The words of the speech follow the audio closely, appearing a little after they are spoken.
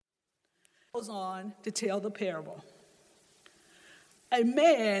goes on to tell the parable. A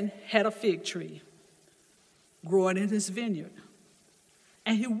man had a fig tree growing in his vineyard,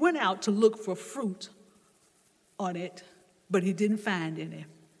 and he went out to look for fruit on it, but he didn't find any.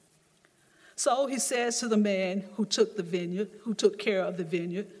 So he says to the man who took care of the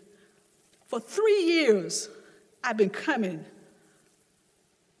vineyard, "For 3 years I've been coming,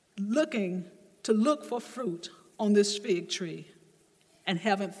 looking for fruit on this fig tree and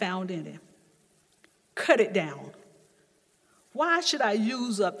haven't found any. Cut it down. Why should I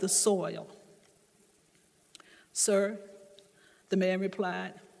use up the soil?" "Sir," the man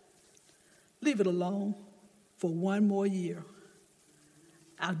replied, "leave it alone for 1 more year.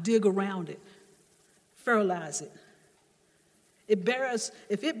 I'll dig around it, fertilize it.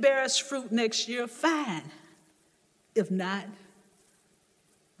 If it bears fruit next year, fine. If not,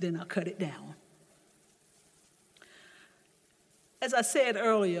 then I'll cut it down." As I said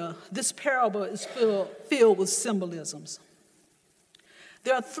earlier, this parable is filled with symbolisms.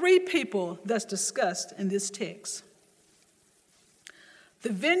 There are 3 people that's discussed in this text.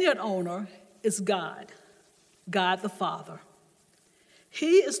 The vineyard owner is God the Father.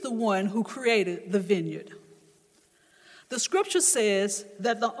 He is the one who created the vineyard. The scripture says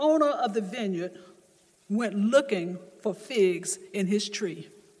that the owner of the vineyard went looking for figs in his tree.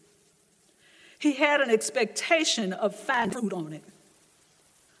 He had an expectation of finding fruit on it.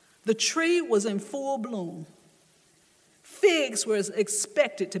 The tree was in full bloom. Figs were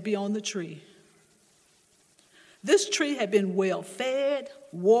expected to be on the tree. This tree had been well fed,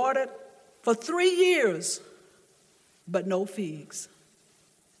 watered for 3 years, but no figs.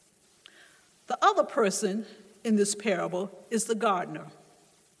 The other person in this parable is the gardener,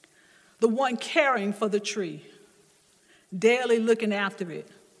 the one caring for the tree, daily looking after it,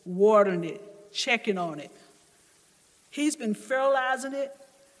 watering it, checking on it. He's been fertilizing it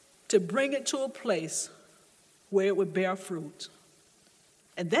to bring it to a place where it would bear fruit.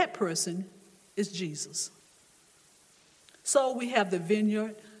 And that person is Jesus. So we have the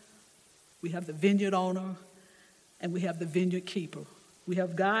vineyard, we have the vineyard owner, and we have the vineyard keeper. We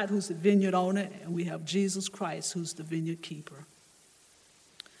have God, who's the vineyard owner, and we have Jesus Christ, who's the vineyard keeper.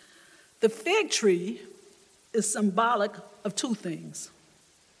 The fig tree is symbolic of 2 things.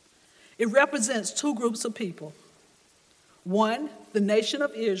 It represents 2 groups of people. One, the nation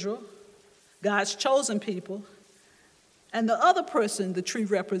of Israel, God's chosen people, and the other person the tree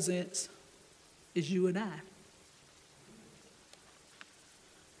represents is you and I.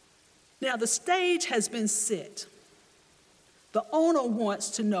 Now, the stage has been set. The owner wants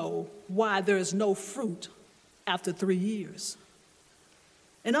to know why there is no fruit after 3 years.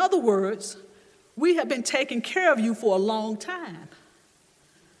 In other words, we have been taking care of you for a long time.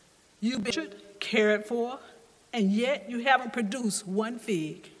 You've been cared for, and yet you haven't produced 1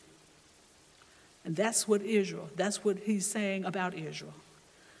 fig. And that's what he's saying about Israel.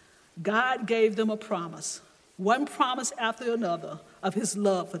 God gave them a promise, one promise after another of his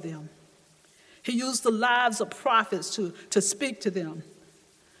love for them. He used the lives of prophets to speak to them.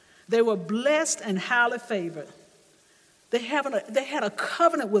 They were blessed and highly favored. They had a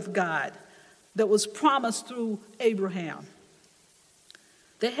covenant with God that was promised through Abraham.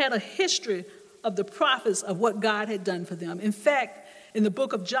 They had a history of the prophets of what God had done for them. In fact, in the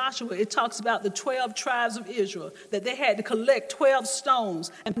book of Joshua, it talks about the 12 tribes of Israel, that they had to collect 12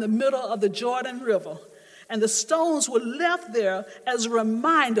 stones in the middle of the Jordan River. And the stones were left there as a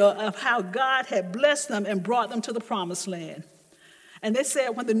reminder of how God had blessed them and brought them to the promised land. And they said,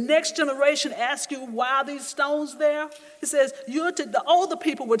 when the next generation asks you why are these stones there, it says, the older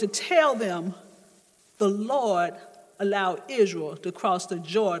people were to tell them the Lord allowed Israel to cross the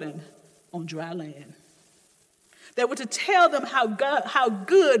Jordan on dry land. They were to tell them how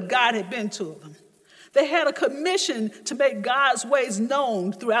good God had been to them. They had a commission to make God's ways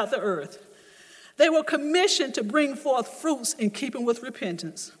known throughout the earth. They were commissioned to bring forth fruits in keeping with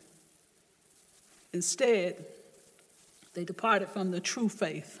repentance. Instead, they departed from the true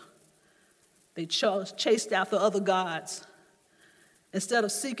faith. They chased after other gods. Instead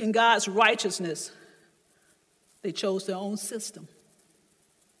of seeking God's righteousness, they chose their own system.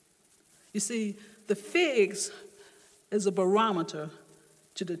 You see, the figs is a barometer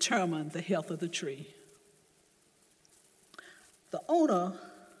to determine the health of the tree. The owner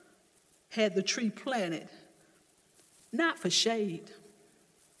had the tree planted not for shade,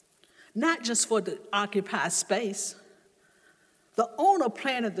 not just for the occupied space. The owner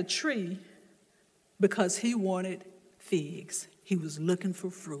planted the tree because he wanted figs. He was looking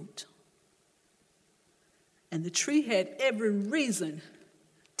for fruit. And the tree had every reason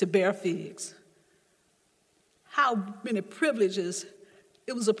to bear figs. How many privileges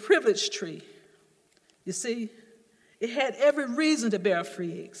It was a privileged tree. You see, it had every reason to bear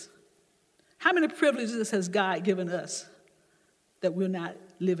figs. How many privileges has God given us that we're not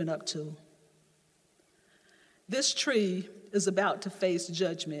living up to? This tree is about to face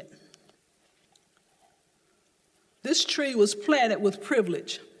judgment. This tree was planted with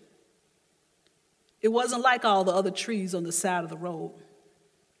privilege. It wasn't like all the other trees on the side of the road.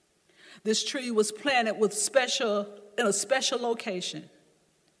 This tree was planted in a special location.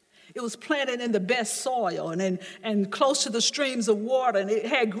 It was planted in the best soil and close to the streams of water, and it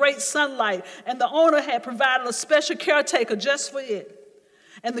had great sunlight, and the owner had provided a special caretaker just for it.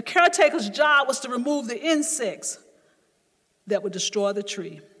 And the caretaker's job was to remove the insects that would destroy the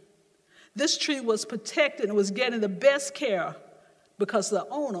tree. This tree was protected and was getting the best care because the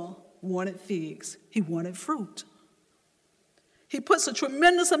owner wanted figs. He wanted fruit. He puts a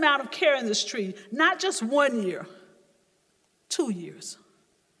tremendous amount of care in this tree, not just 1 year, 2 years,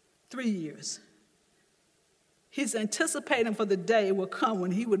 3 years. He's anticipating for the day will come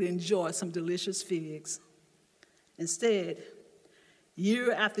when he would enjoy some delicious figs. Instead,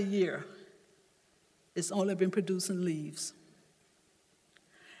 year after year, it's only been producing leaves.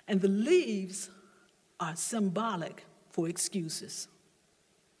 And the leaves are symbolic for excuses.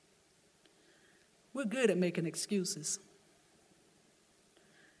 We're good at making excuses.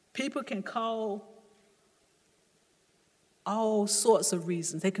 People can call all sorts of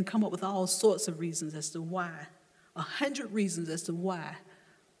reasons. They can come up with all sorts of reasons as to why, 100 reasons as to why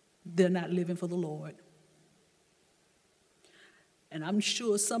they're not living for the Lord. And I'm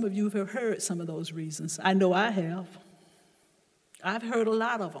sure some of you have heard some of those reasons. I know I have. I've heard a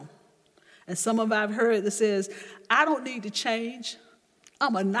lot of them. And some of them I've heard that says, I don't need to change.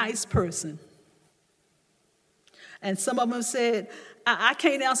 I'm a nice person. And some of them said, I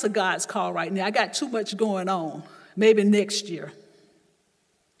can't answer God's call right now. I got too much going on. Maybe next year.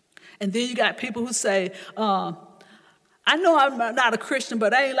 And then you got people who say, I know I'm not a Christian,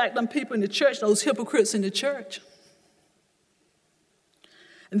 but I ain't like them people in the church, those hypocrites in the church.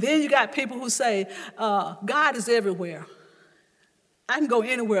 And then you got people who say, God is everywhere. I can go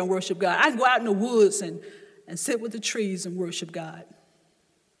anywhere and worship God. I can go out in the woods and sit with the trees and worship God.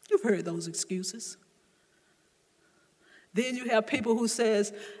 You've heard those excuses. Then you have people who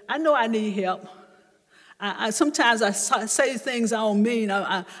says, I know I need help. Sometimes I say things I don't mean.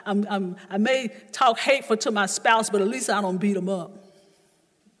 I may talk hateful to my spouse, but at least I don't beat them up.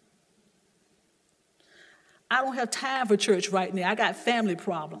 I don't have time for church right now. I got family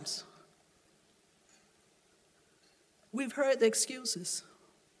problems. We've heard the excuses.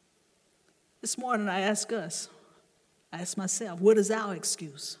 This morning I ask myself, what is our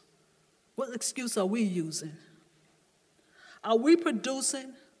excuse? What excuse are we using? Are we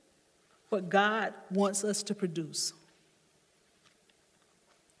producing what God wants us to produce?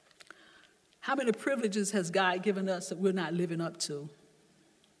 How many privileges has God given us that we're not living up to?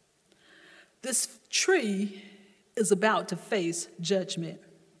 This tree is about to face judgment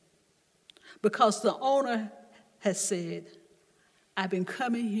because the owner has said, I've been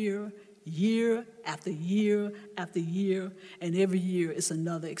coming here year after year after year, and every year is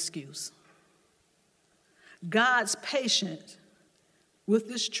another excuse. God's patience with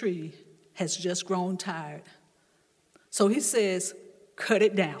this tree has just grown tired. So he says, cut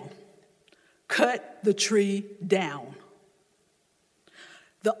it down. Cut the tree down.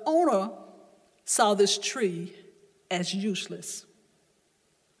 The owner saw this tree as useless.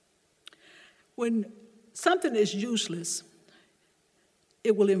 When something is useless,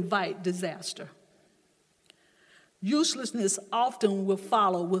 it will invite disaster. Uselessness often will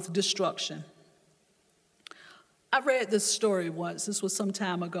follow with destruction. I read this story once, this was some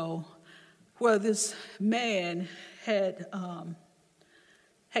time ago, where this man had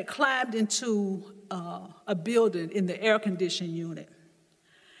climbed into a building in the air conditioning unit.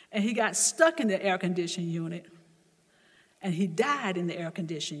 And he got stuck in the air conditioning unit, and he died in the air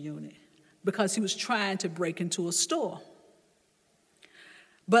conditioning unit because he was trying to break into a store.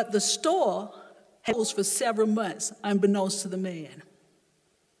 But the store had closed for several months, unbeknownst to the man.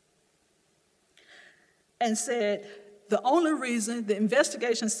 And said the only reason, the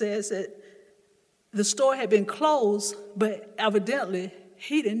investigation says that the store had been closed, but evidently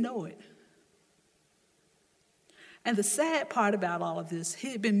he didn't know it. And the sad part about all of this,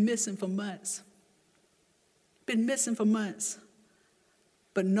 he had been missing for months. Been missing for months.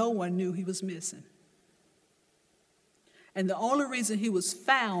 But no one knew he was missing. And the only reason he was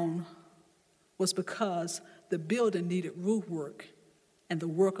found was because the building needed roof work, and the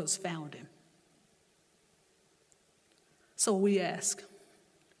workers found him. So we ask,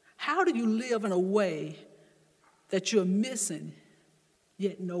 how do you live in a way that you're missing,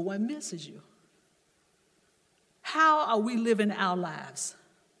 yet no one misses you. How are we living our lives?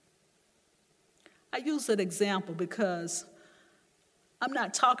 I use that example because I'm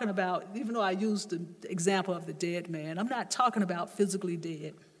not talking about, even though I used the example of the dead man, I'm not talking about physically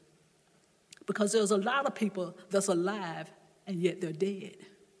dead. Because there's a lot of people that's alive and yet they're dead.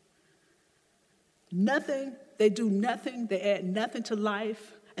 Nothing, they do nothing, they add nothing to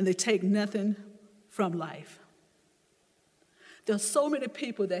life, and they take nothing from life. There's so many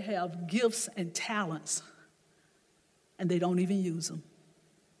people that have gifts and talents, and they don't even use them.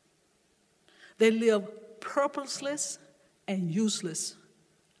 They live purposeless and useless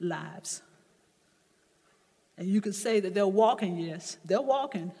lives. And you could say that they're walking, yes, they're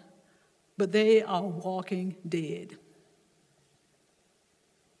walking, but they are walking dead.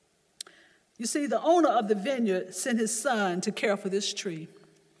 You see, the owner of the vineyard sent his son to care for this tree.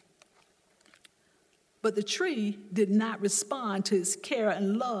 But the tree did not respond to his care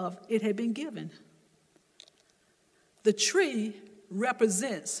and love it had been given. The tree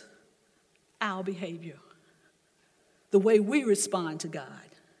represents our behavior, the way we respond to God.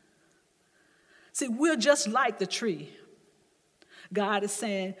 See, we're just like the tree. God is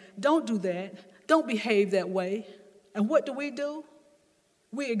saying, don't do that. Don't behave that way. And what do?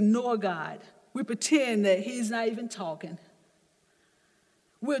 We ignore God. We pretend that he's not even talking.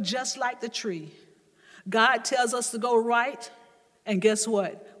 We're just like the tree. God tells us to go right, and guess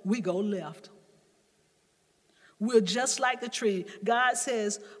what? We go left. We're just like the tree. God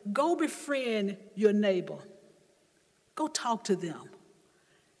says, go befriend your neighbor. Go talk to them.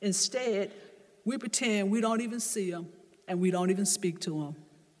 Instead, we pretend we don't even see them, and we don't even speak to them.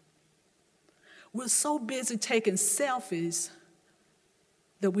 We're so busy taking selfies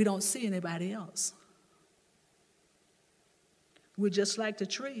that we don't see anybody else. We're just like the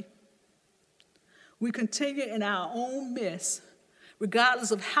tree. We continue in our own mess,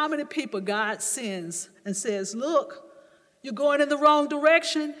 regardless of how many people God sends and says, look, you're going in the wrong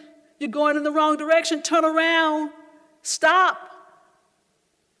direction. You're going in the wrong direction. Turn around. Stop.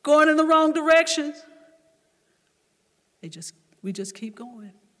 Going in the wrong direction. We just keep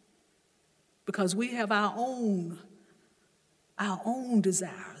going. Because we have our own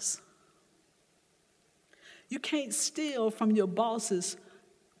desires. You can't steal from your boss's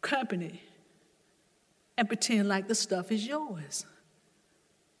company and pretend like the stuff is yours.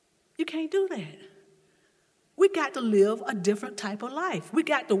 You can't do that. We got to live a different type of life. We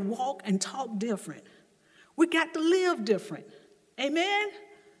got to walk and talk different. We got to live different. Amen?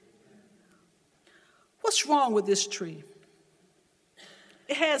 What's wrong with this tree?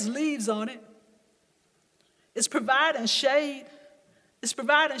 It has leaves on it. It's providing shade. It's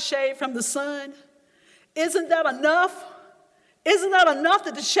providing shade from the sun. Isn't that enough? Isn't that enough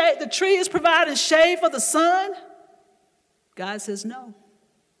that the tree is providing shade for the sun? God says, no,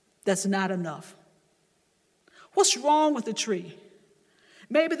 that's not enough. What's wrong with the tree?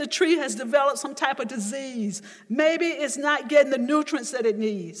 Maybe the tree has developed some type of disease. Maybe it's not getting the nutrients that it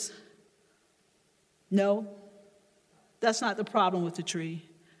needs. No, that's not the problem with the tree.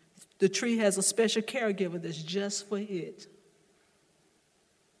 The tree has a special caregiver that's just for it.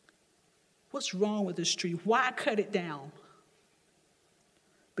 What's wrong with this tree? Why cut it down?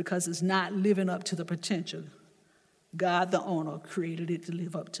 Because it's not living up to the potential God, the owner, created it to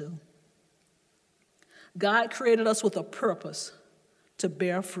live up to. God created us with a purpose to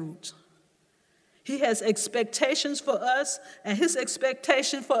bear fruit. He has expectations for us, and his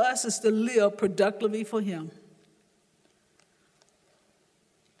expectation for us is to live productively for him.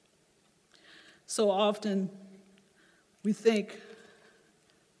 So often we think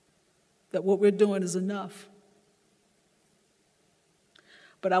that what we're doing is enough.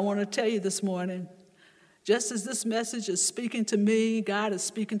 But I want to tell you this morning, just as this message is speaking to me, God is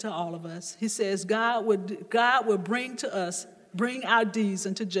speaking to all of us. He says God will bring our deeds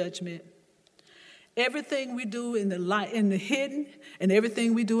into judgment. Everything we do in the light, in the hidden, and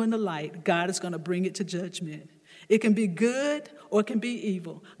everything we do in the light, God is going to bring it to judgment. It can be good or it can be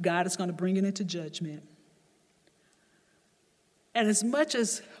evil. God is going to bring it into judgment. And as much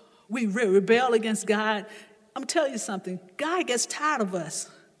as we rebel against God, I'm telling you something, God gets tired of us.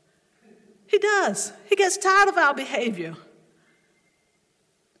 He does. He gets tired of our behavior.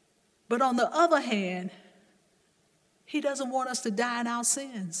 But on the other hand, he doesn't want us to die in our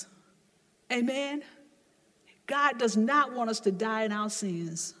sins. Amen? God does not want us to die in our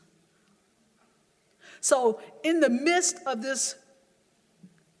sins. So in the midst of this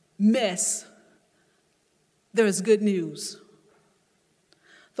mess, there is good news.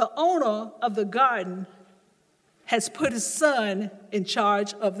 The owner of the garden has put his son in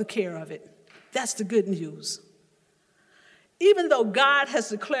charge of the care of it. That's the good news. even though God has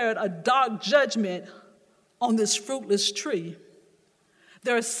declared a dark judgment on this fruitless tree,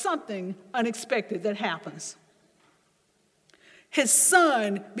 there is something unexpected that happens. His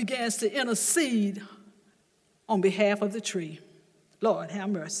son begins to intercede on behalf of the tree. Lord, have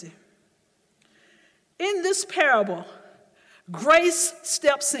mercy. In this parable, grace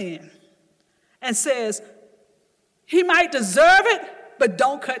steps in and says, he might deserve it, but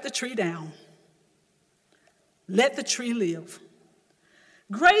don't cut the tree down. Let the tree live.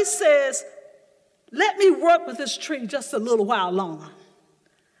 Grace says, let me work with this tree just a little while longer.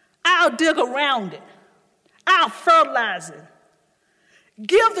 I'll dig around it. I'll fertilize it.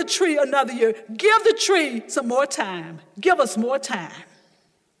 Give the tree another year. Give the tree some more time. Give us more time.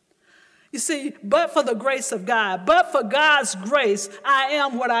 You see, but for the grace of God, but for God's grace, I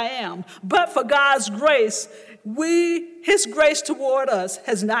am what I am. But for God's grace, his grace toward us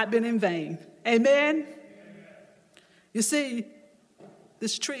has not been in vain. Amen? You see,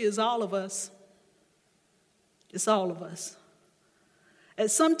 this tree is all of us. It's all of us.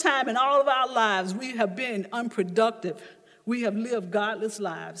 At some time in all of our lives, we have been unproductive. We have lived godless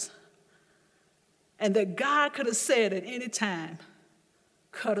lives. And that God could have said at any time,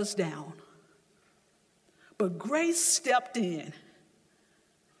 cut us down. But grace stepped in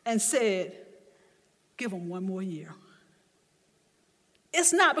and said, give them one more year.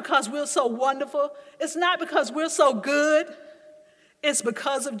 It's not because we're so wonderful. It's not because we're so good. It's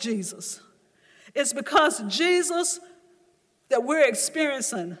because of Jesus. It's because of Jesus that we're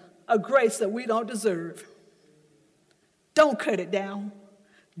experiencing a grace that we don't deserve. Don't cut it down.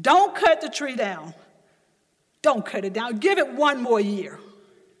 Don't cut the tree down. Don't cut it down. Give it one more year.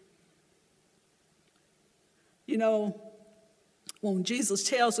 You know, when Jesus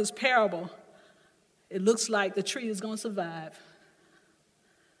tells this parable, it looks like the tree is going to survive.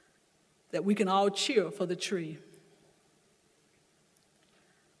 That we can all cheer for the tree.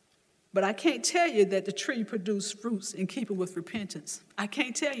 But I can't tell you that the tree produced fruits in keeping with repentance. I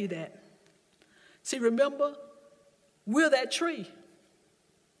can't tell you that. See, remember, we're that tree.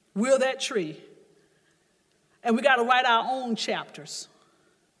 We're that tree. And we got to write our own chapters.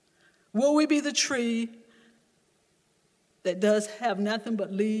 Will we be the tree that does have nothing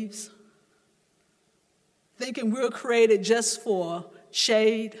but leaves? Thinking we're created just for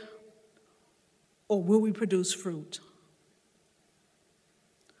shade? Or will we produce fruit?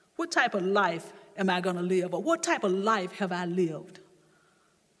 What type of life am I going to live? Or what type of life have I lived?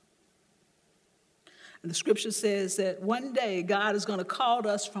 And the scripture says that one day God is going to call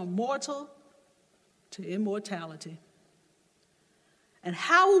us from mortal to immortality. And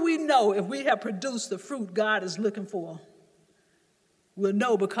how will we know if we have produced the fruit God is looking for? We'll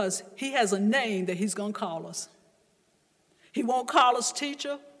know because he has a name that he's going to call us. He won't call us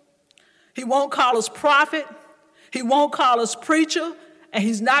teacher. He won't call us prophet. He won't call us preacher. And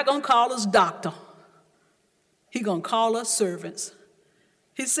he's not going to call us doctor. He's going to call us servants.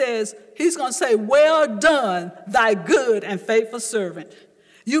 He says, he's going to say, well done, thy good and faithful servant.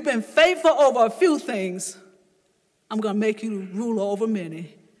 You've been faithful over a few things. I'm going to make you ruler over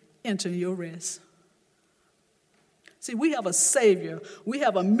many. Enter your rest. See, we have a Savior. We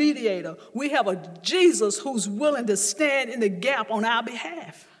have a mediator. We have a Jesus who's willing to stand in the gap on our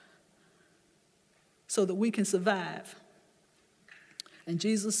behalf so that we can survive. And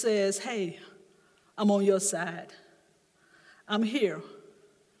Jesus says, hey, I'm on your side. I'm here.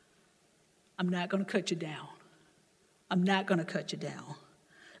 I'm not going to cut you down. I'm not going to cut you down.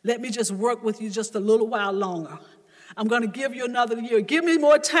 Let me just work with you just a little while longer. I'm going to give you another year. Give me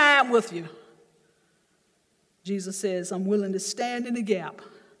more time with you. Jesus says, I'm willing to stand in the gap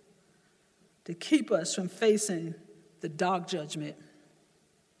to keep us from facing the dark judgment.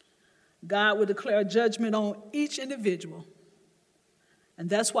 God will declare judgment on each individual. And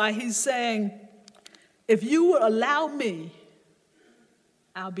that's why he's saying, if you will allow me,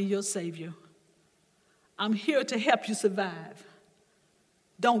 I'll be your Savior. I'm here to help you survive.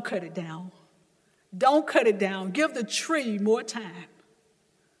 Don't cut it down. Don't cut it down. Give the tree more time.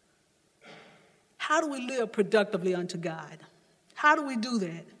 How do we live productively unto God? How do we do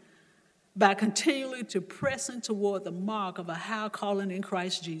that? By continually to pressing toward the mark of a high calling in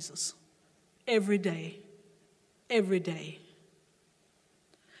Christ Jesus. Every day. Every day.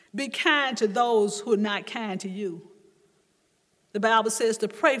 Be kind to those who are not kind to you. The Bible says to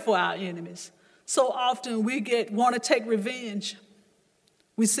pray for our enemies. So often we want to take revenge.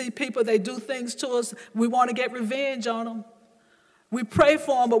 We see people, they do things to us. We want to get revenge on them. We pray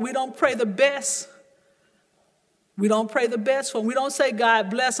for them, but we don't pray the best. We don't pray the best for them. We don't say, God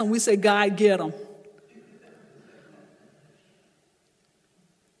bless them. We say, God get them.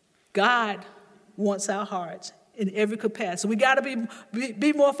 God wants our hearts. in every capacity. We got to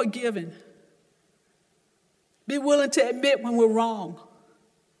be more forgiving. Be willing to admit when we're wrong.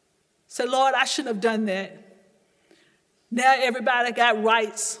 Say, Lord, I shouldn't have done that. Now everybody got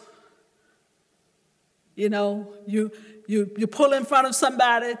rights. You know, you pull in front of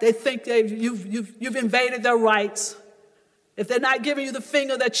somebody, they think you've invaded their rights. If they're not giving you the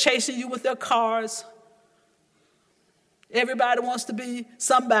finger, they're chasing you with their cars. Everybody wants to be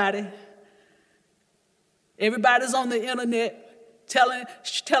somebody. Everybody's on the internet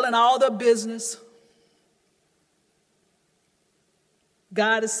telling all their business.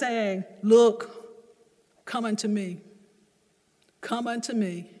 God is saying, look, come unto me. Come unto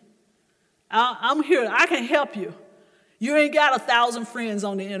me. I'm here. I can help you. You ain't got 1,000 friends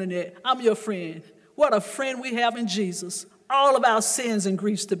on the internet. I'm your friend. What a friend we have in Jesus. All of our sins and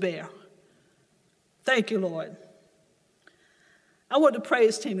griefs to bear. Thank you, Lord. I want the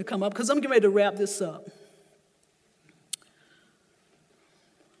praise team to come up because I'm getting ready to wrap this up.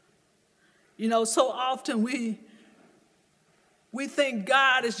 You know, so often we think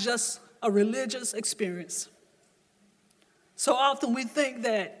God is just a religious experience. So often we think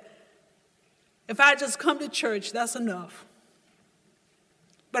that if I just come to church, that's enough.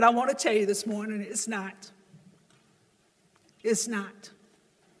 But I want to tell you this morning, it's not. It's not.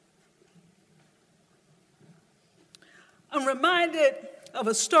 I'm reminded of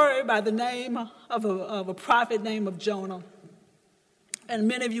a story by the name of a prophet named Jonah. And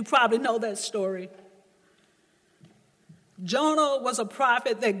many of you probably know that story. Jonah was a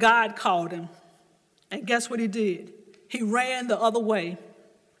prophet that God called him. And guess what he did? He ran the other way.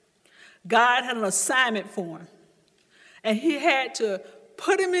 God had an assignment for him. And he had to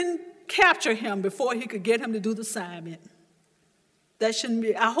capture him before he could get him to do the assignment. That shouldn't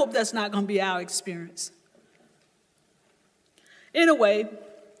be, I hope that's not going to be our experience. Anyway,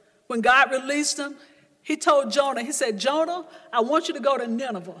 when God released him, he told Jonah, he said, Jonah, I want you to go to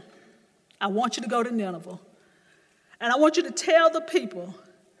Nineveh. I want you to go to Nineveh. And I want you to tell the people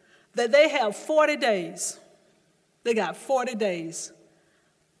that they have 40 days. They got 40 days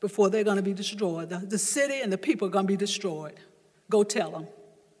before they're going to be destroyed. The city and the people are going to be destroyed. Go tell them.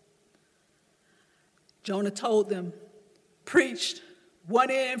 Jonah told them, preached, one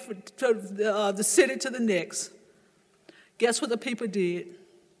end to the city to the next. Guess what the people did?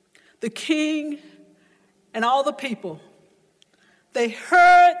 The king and all the people, they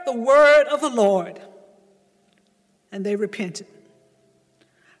heard the word of the Lord and they repented.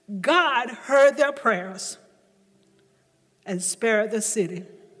 God heard their prayers and spared the city.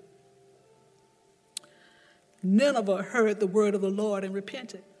 Nineveh heard the word of the Lord and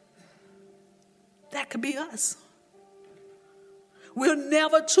repented. That could be us. We're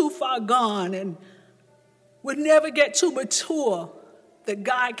never too far gone, and we'll never get too mature that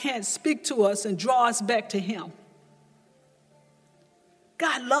God can't speak to us and draw us back to him.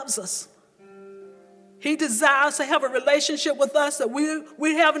 God loves us. He desires to have a relationship with us that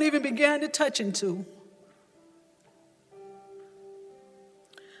we haven't even begun to touch into.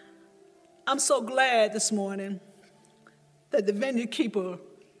 I'm so glad this morning that the vineyard keeper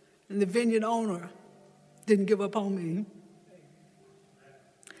and the vineyard owner didn't give up on me.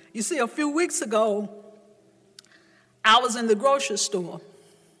 You see, a few weeks ago, I was in the grocery store,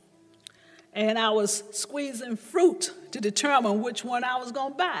 and I was squeezing fruit to determine which one I was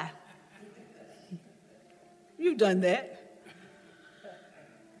going to buy. You've done that.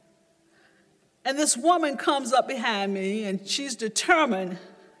 And this woman comes up behind me, and she's determined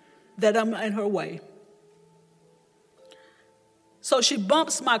that I'm in her way. So she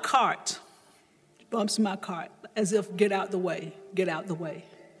bumps my cart. As if, get out the way, get out the way.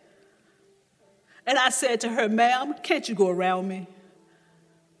 And I said to her, ma'am, can't you go around me?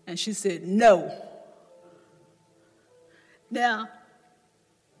 And she said, no. Now,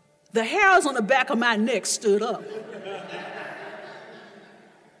 the hairs on the back of my neck stood up.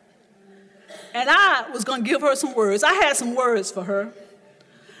 And I was going to give her some words. I had some words for her.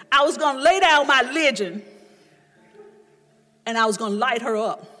 I was going to lay down my religion, and I was going to light her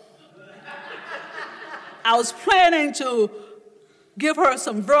up. I was planning to give her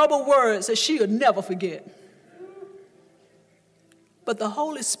some verbal words that she would never forget. But the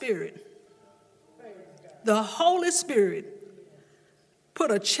Holy Spirit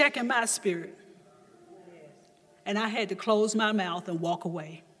put a check in my spirit, and I had to close my mouth and walk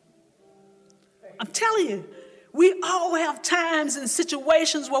away. I'm telling you, we all have times and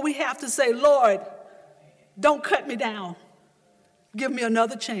situations where we have to say, Lord, don't cut me down. Give me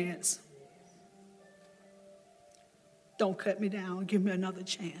another chance. Don't cut me down. Give me another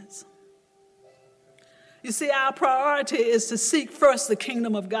chance. You see, our priority is to seek first the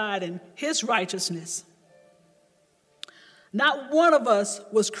kingdom of God and his righteousness. Not one of us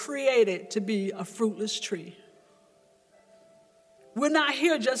was created to be a fruitless tree. We're not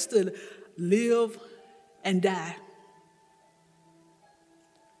here just to live and die.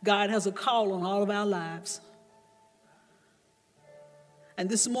 God has a call on all of our lives. And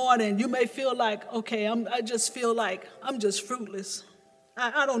this morning, you may feel like, okay, I just feel like I'm just fruitless.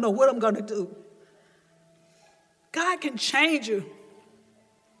 I don't know what I'm going to do. God can change you.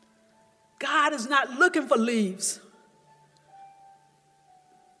 God is not looking for leaves.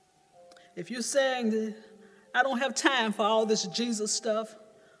 If you're saying that I don't have time for all this Jesus stuff,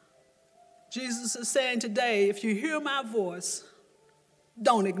 Jesus is saying today, if you hear my voice,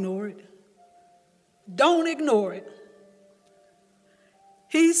 don't ignore it. Don't ignore it.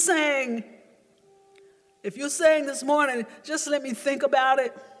 He's saying, if you're saying this morning, just let me think about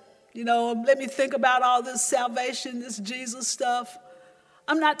it, let me think about all this salvation, this Jesus stuff.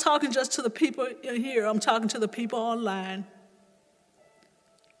 I'm not talking just to the people in here. I'm talking to the people online.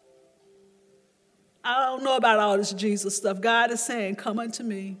 I don't know about all this Jesus stuff. God is saying, come unto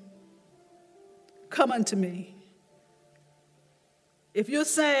me. Come unto me. If you're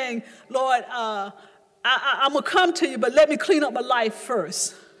saying, Lord, I'm going to come to you, but let me clean up my life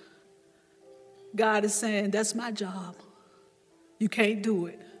first. God is saying, that's my job. You can't do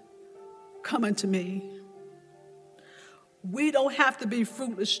it. Come unto me. We don't have to be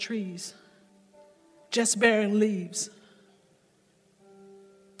fruitless trees, just bearing leaves.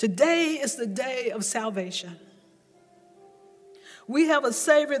 Today is the day of salvation. We have a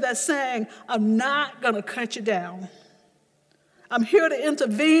Savior that's saying, I'm not going to cut you down. I'm here to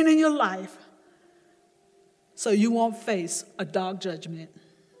intervene in your life so you won't face a dark judgment.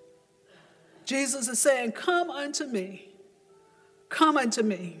 Jesus is saying, come unto me. Come unto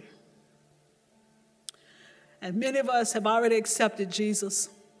me. And many of us have already accepted Jesus.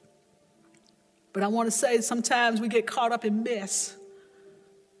 But I want to say sometimes we get caught up in mess.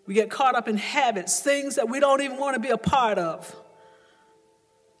 We get caught up in habits, things that we don't even want to be a part of.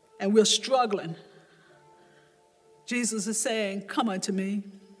 And we're struggling. Jesus is saying, come unto me.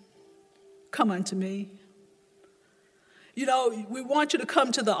 Come unto me. We want you to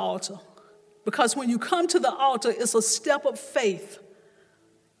come to the altar. Because when you come to the altar, it's a step of faith.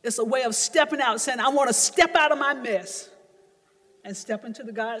 It's a way of stepping out, saying, I want to step out of my mess and step into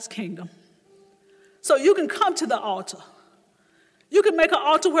the God's kingdom. So you can come to the altar. You can make an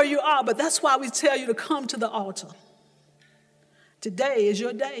altar where you are, but that's why we tell you to come to the altar. Today is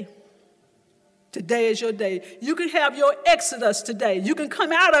your day. Today is your day. You can have your exodus today. You can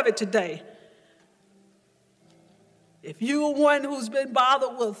come out of it today. If you're one who's been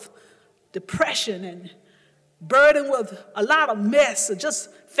bothered with depression and burdened with a lot of mess or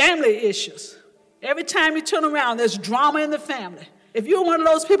just family issues, every time you turn around, there's drama in the family. If you're one of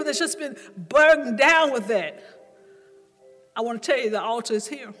those people that's just been burdened down with that, I want to tell you the altar is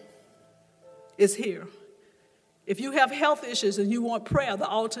here. It's here. If you have health issues and you want prayer, the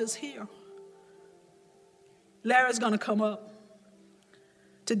altar is here. Larry's going to come up.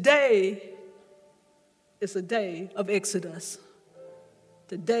 Today is a day of exodus.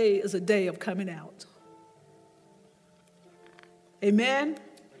 Today is a day of coming out. Amen?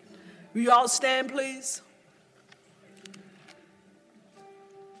 Will you all stand, please?